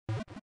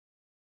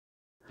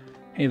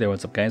Hey there,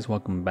 what's up guys?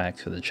 Welcome back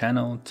to the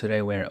channel.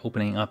 Today we're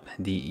opening up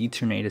the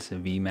Eternatus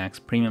VMAX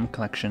Premium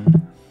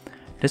Collection.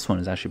 This one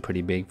is actually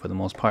pretty big for the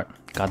most part.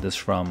 Got this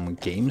from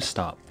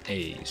GameStop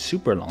a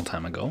super long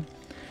time ago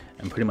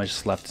and pretty much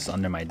just left this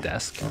under my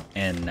desk,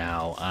 and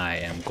now I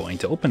am going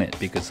to open it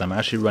because I'm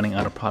actually running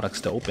out of products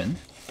to open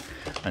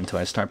until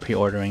I start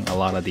pre-ordering a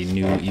lot of the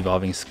new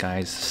Evolving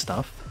Skies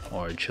stuff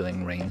or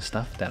Chilling Reign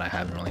stuff that I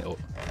haven't really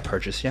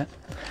purchased yet.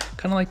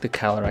 Kind of like the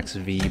Galar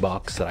V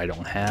box that I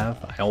don't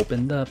have. I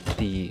opened up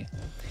the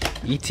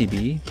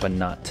ETB but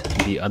not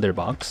the other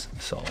box,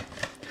 so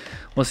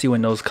we'll see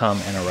when those come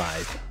and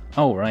arrive.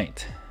 Oh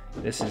right,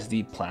 this is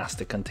the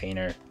plastic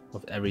container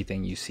with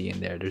everything you see in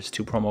there. There's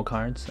two promo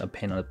cards, a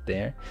pin up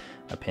there,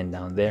 a pin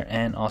down there,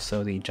 and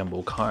also the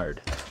jumbo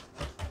card.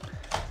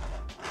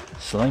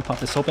 So let me pop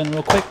this open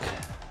real quick.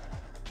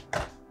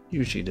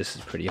 Usually this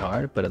is pretty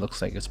hard, but it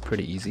looks like it's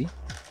pretty easy.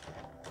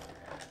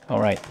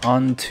 Alright,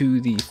 on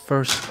to the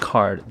first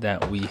card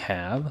that we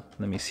have.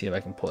 Let me see if I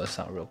can pull this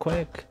out real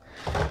quick.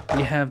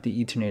 We have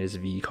the Eternatus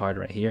V card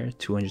right here.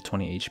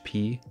 220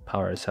 HP,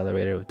 power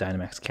accelerator with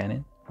Dynamax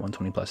cannon,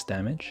 120 plus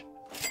damage.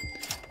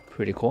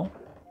 Pretty cool.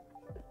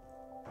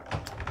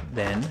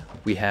 Then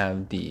we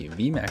have the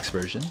VMAX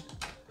version,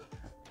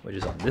 which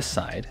is on this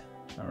side.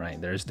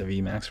 Alright, there's the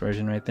VMAX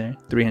version right there.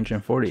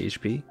 340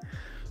 HP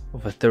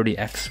with a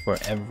 30x for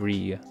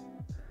every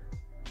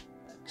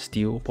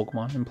steel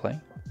Pokemon in play.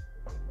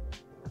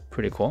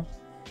 Pretty cool.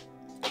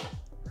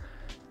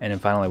 And then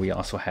finally we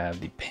also have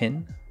the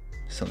pin.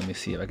 So let me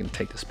see if I can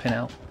take this pin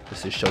out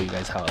just to show you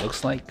guys how it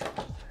looks like.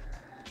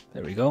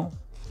 There we go.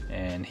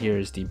 And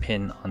here's the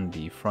pin on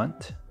the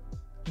front.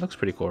 It looks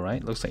pretty cool,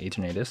 right? It looks like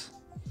Eternatus.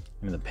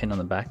 And the pin on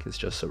the back is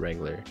just a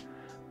regular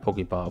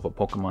Pokeball of a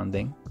Pokemon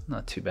thing.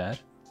 Not too bad.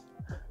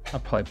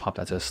 I'll probably pop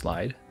that to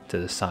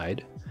the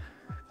side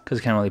because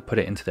you can't really put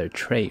it into their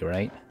tray,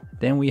 right?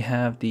 Then we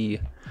have the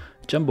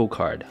jumbo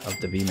card of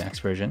the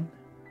VMAX version.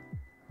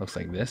 Looks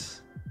like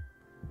this.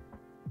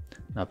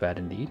 Not bad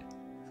indeed.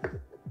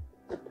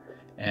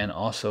 And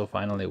also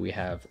finally we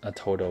have a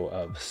total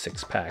of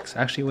 6 packs.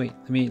 Actually wait,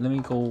 let me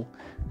go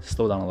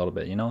slow down a little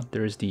bit. You know,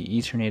 there's the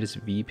Eternatus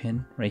V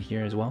pin right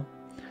here as well.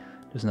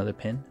 There's another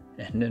pin.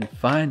 And then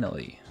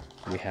finally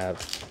we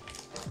have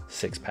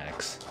 6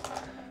 packs.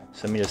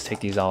 So let me just take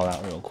these all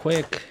out real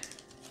quick,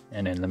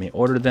 and then let me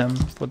order them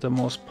for the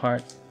most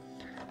part,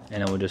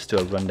 and then we'll just do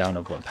a rundown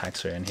of what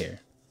packs are in here.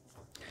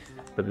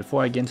 But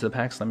before I get into the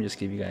packs, let me just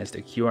give you guys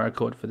the QR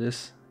code for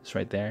this. It's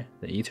right there,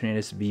 the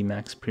Eternatus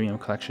VMAX Premium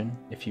Collection,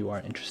 if you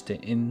are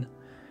interested in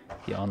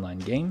the online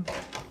game.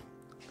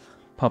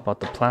 Pop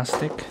out the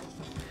plastic,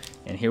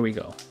 and here we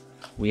go.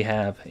 We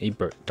have a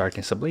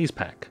Darkness Ablaze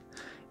pack,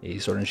 a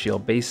Sword and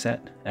Shield base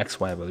set,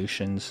 XY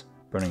Evolutions,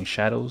 Burning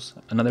Shadows,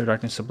 another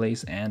Darkness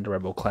Ablaze, and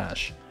Rebel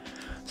Clash.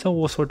 So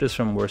we'll sort this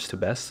from worst to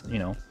best. You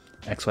know,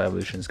 XY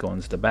Evolutions go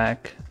into the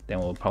back, then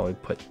we'll probably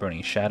put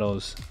Burning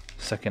Shadows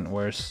second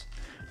worst,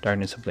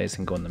 Darkness Ablaze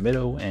can go in the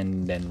middle,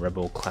 and then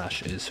Rebel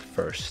Clash is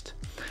first.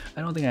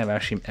 I don't think I've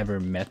actually ever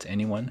met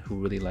anyone who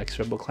really likes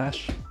Rebel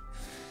Clash,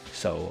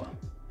 so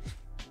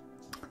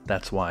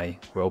that's why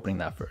we're opening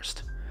that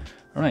first.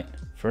 Alright,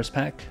 first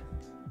pack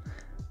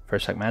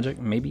magic,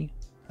 maybe?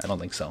 I don't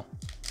think so.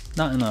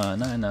 Not in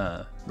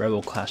a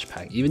Rebel Clash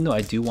pack, even though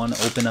I do want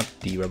to open up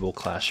the Rebel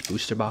Clash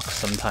booster box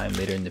sometime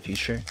later in the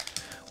future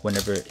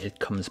whenever it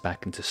comes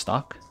back into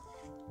stock.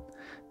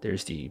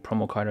 There's the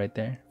promo card right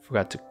there.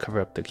 Forgot to cover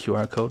up the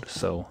QR code,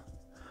 so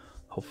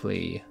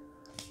hopefully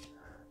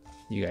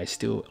you guys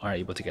still are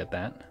able to get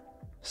that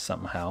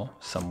somehow,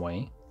 some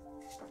way.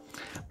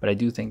 But I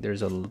do think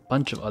there's a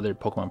bunch of other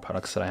Pokemon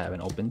products that I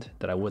haven't opened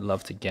that I would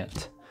love to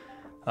get,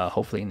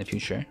 hopefully in the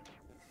future.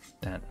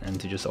 And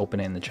to just open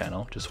it in the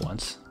channel just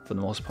once for the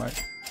most part.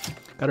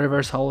 Got a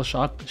reverse holo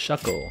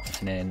Shuckle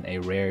and then a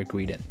rare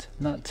Greedent.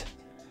 Not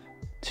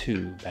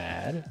too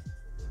bad.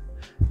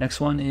 Next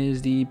one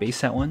is the base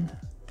set one.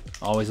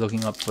 Always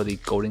looking up for the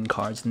golden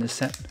cards in this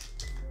set.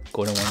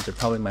 Golden ones are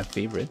probably my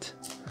favorite.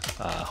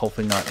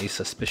 Hopefully not a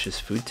suspicious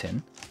food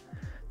tin.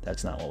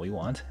 That's not what we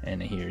want.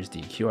 And here's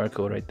the QR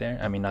code right there.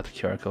 I mean, not the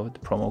QR code, the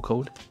promo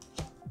code.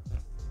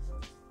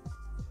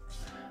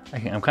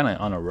 I'm kind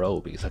of on a roll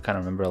because I kind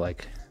of remember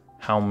like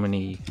how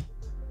many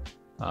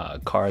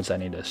cards I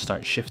need to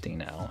start shifting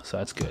now, so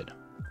that's good.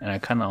 And I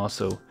kind of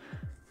also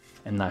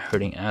am not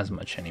hurting as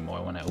much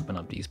anymore when I open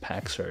up these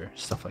packs or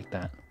stuff like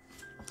that.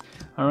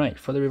 Alright,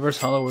 for the reverse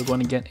holo we're going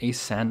to get a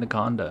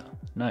Sandaconda,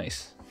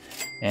 nice,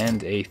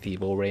 and a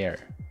Thievul rare.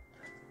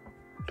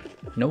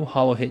 No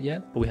holo hit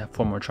yet, but we have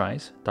 4 more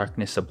tries.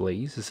 Darkness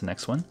Ablaze is the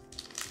next one.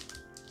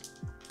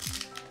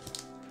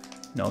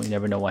 No, you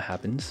never know what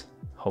happens.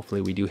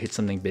 Hopefully we do hit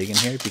something big in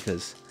here,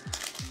 because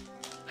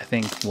I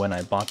think when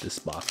I bought this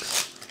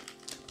box,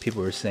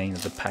 people were saying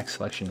that the pack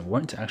selection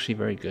weren't actually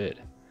very good.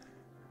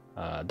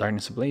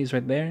 Darkness Ablaze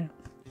right there.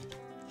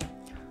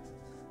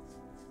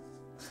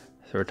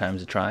 3rd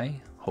time's a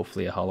try.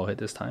 Hopefully a holo hit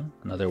this time.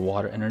 Another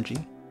Water Energy.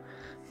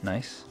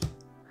 Nice.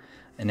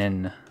 And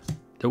then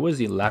there was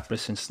the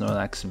Lapras and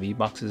Snorlax V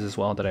boxes as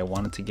well that I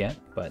wanted to get,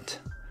 but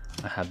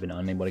I have been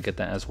unable to get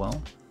that as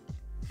well.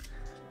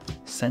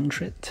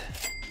 Sentret,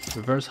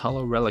 reverse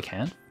hollow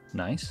Relicanth,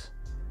 nice.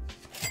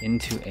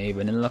 Into a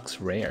Vanillux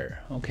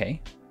rare,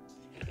 okay.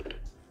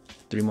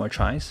 3 more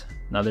tries,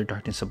 another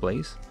Darkness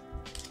Ablaze.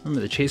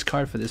 Remember the chase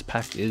card for this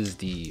pack is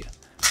the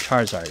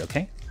Charizard,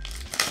 okay?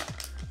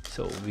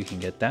 So if we can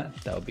get that,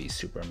 that would be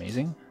super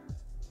amazing.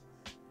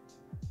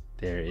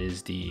 There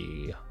is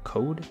the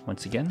code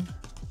once again.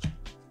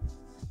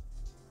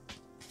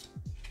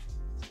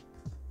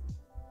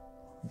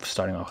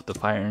 Starting off with the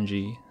Fire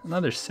Energy,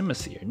 another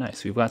Simisear,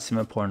 nice. We've got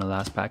Simipour in the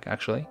last pack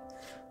actually.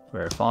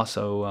 Rare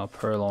Fosso,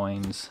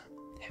 Purloins,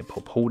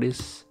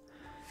 Hippopotas,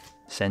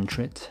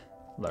 Sentret,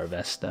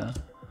 Larvesta,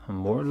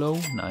 Morlo,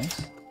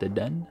 nice.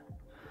 Deden,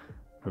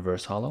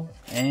 reverse hollow,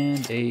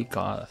 and a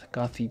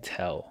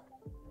Gothitelle,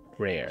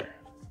 rare.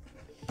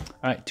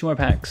 Alright, 2 more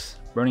packs.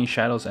 Burning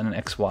Shadows and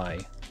an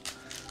XY.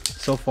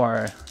 So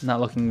far, not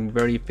looking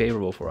very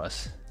favorable for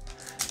us.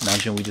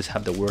 Imagine we just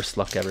have the worst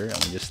luck ever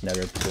and we just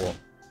never pull.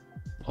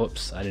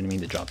 Oops, I didn't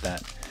mean to drop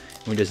that.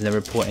 We just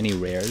never pull any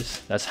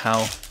rares. That's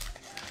how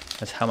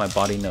my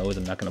body knows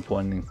I'm not gonna pull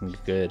anything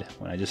good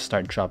when I just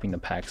start dropping the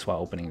packs while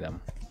opening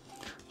them.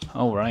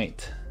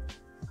 Alright.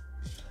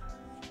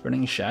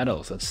 Burning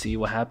Shadows, let's see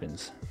what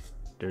happens.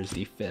 There's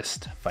the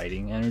Fist,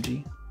 Fighting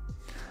Energy.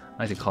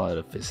 I like to call it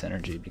a Fist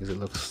Energy because it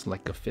looks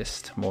like a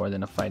fist more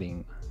than a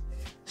fighting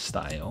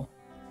style.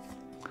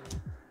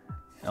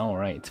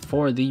 Alright,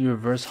 for the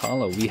reverse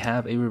hollow, we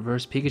have a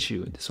reverse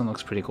Pikachu. This one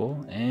looks pretty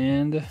cool.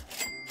 And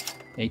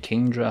a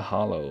Kingdra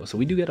hollow. So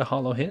we do get a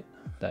hollow hit.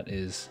 That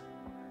is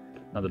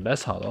not the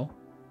best hollow,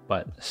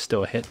 but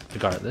still a hit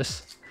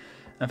regardless.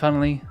 And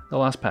finally, the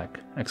last pack,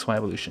 XY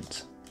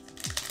Evolutions.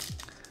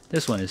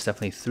 This one is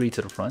definitely 3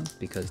 to the front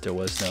because there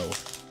was no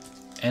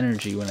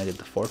energy when I did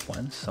the 4th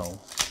one. So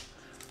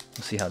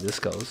we'll see how this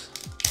goes.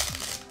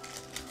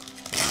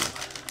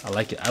 I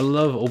like it. I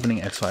love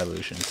opening XY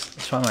Evolutions.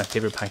 It's probably my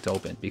favorite pack to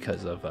open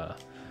because of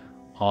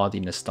all the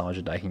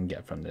nostalgia that I can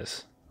get from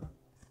this.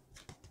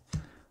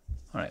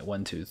 Alright,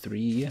 1, 2,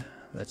 3.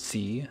 Let's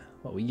see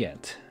what we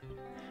get.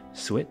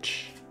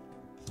 Switch,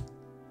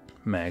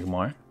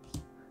 Magmar,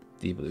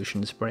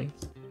 Devolution Spray,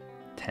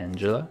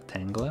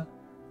 Tangela,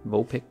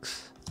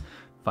 Vulpix,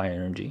 Fire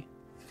Energy,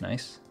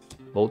 nice.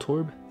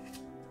 Voltorb,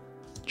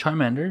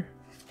 Charmander,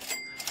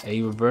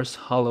 a reverse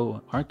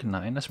hollow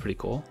Arcanine, that's pretty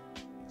cool.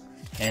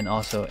 And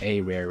also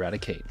a rare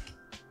Raticate.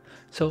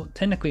 So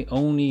technically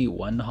only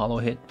 1 hollow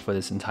hit for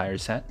this entire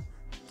set.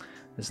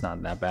 It's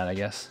not that bad, I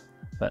guess.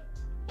 But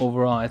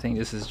overall, I think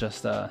this is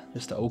just an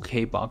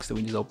okay box that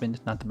we just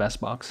opened. Not the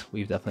best box.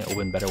 We've definitely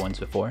opened better ones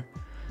before.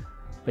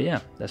 But yeah,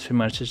 that's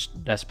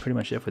pretty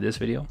much it for this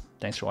video.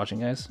 Thanks for watching,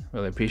 guys.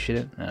 Really appreciate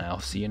it, and I'll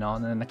see you all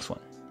in the next one.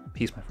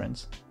 Peace, my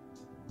friends.